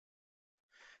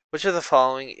Which of the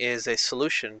following is a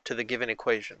solution to the given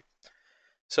equation?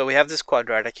 So we have this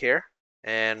quadratic here,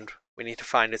 and we need to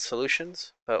find its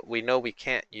solutions, but we know we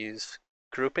can't use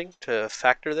grouping to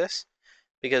factor this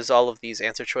because all of these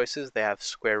answer choices, they have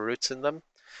square roots in them.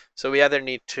 So we either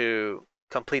need to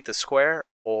complete the square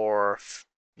or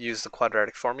use the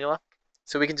quadratic formula.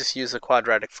 So we can just use the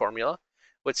quadratic formula,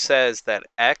 which says that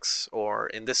x, or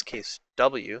in this case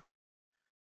w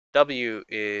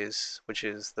is, which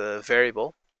is the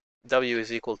variable, w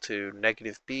is equal to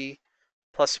negative b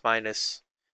plus minus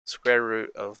square root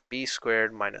of b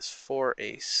squared minus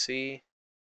 4ac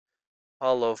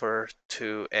all over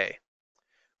 2a,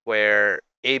 where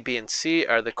a, b, and c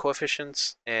are the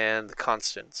coefficients and the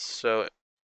constants. So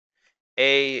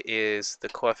a is the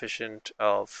coefficient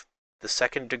of the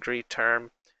second degree term,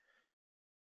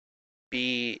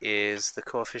 b is the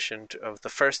coefficient of the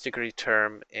first degree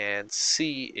term, and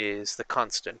c is the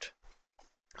constant.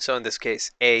 So in this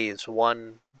case, a is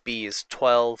 1, b is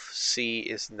 12, c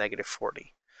is negative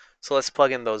 40. So let's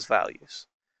plug in those values.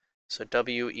 So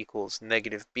w equals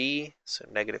negative b, so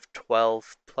negative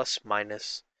 12 plus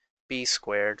minus b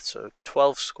squared, so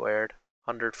 12 squared,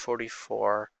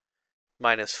 144,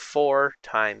 minus 4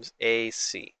 times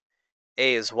ac.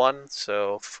 A is 1,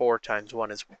 so 4 times 1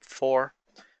 is 4,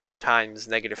 times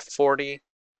negative 40.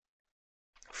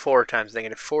 4 times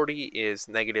negative 40 is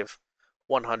negative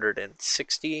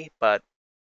 160, but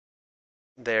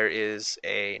there is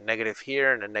a negative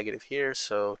here and a negative here,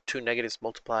 so two negatives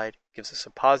multiplied gives us a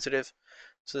positive.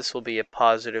 So this will be a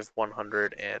positive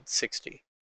 160.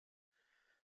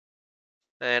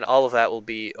 And all of that will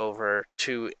be over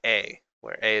 2a,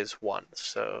 where a is 1,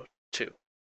 so 2.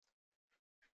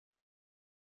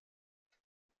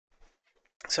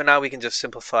 So now we can just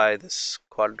simplify this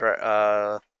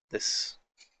this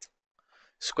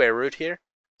square root here.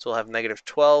 So we'll have negative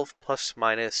 12 plus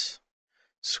minus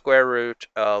square root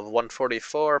of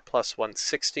 144 plus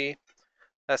 160.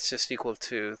 That's just equal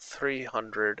to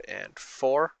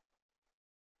 304.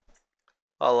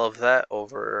 All of that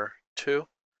over 2.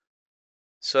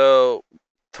 So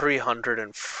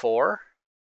 304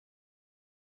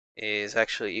 is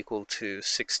actually equal to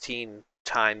 16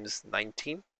 times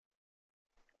 19.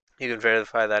 You can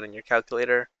verify that in your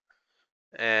calculator.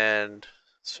 And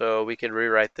so we can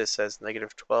rewrite this as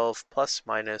negative 12 plus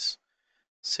minus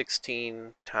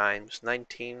 16 times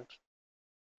 19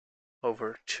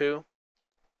 over 2.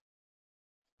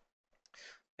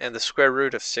 And the square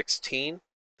root of 16,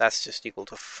 that's just equal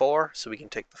to 4, so we can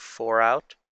take the 4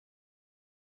 out.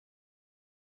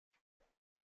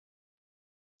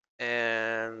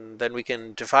 And then we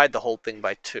can divide the whole thing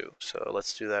by 2. So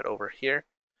let's do that over here.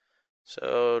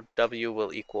 So w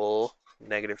will equal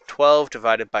negative 12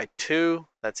 divided by 2,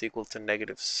 that's equal to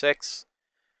negative 6.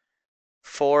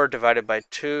 4 divided by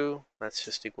 2, that's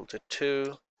just equal to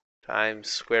 2, times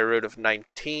square root of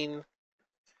 19.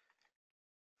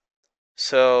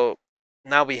 So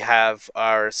now we have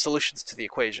our solutions to the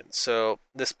equation. So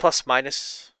this plus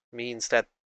minus means that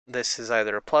this is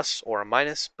either a plus or a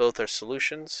minus. Both are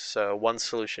solutions. So one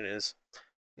solution is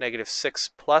negative 6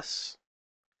 plus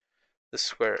the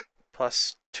square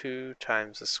plus 2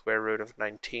 times the square root of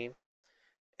 19.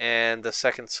 And the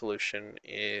second solution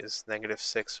is negative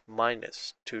 6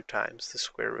 minus 2 times the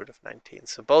square root of 19.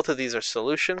 So both of these are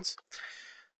solutions,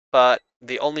 but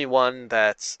the only one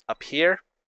that's up here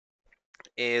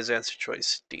is answer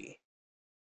choice D.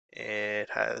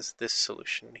 It has this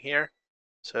solution here,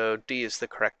 so D is the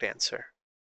correct answer.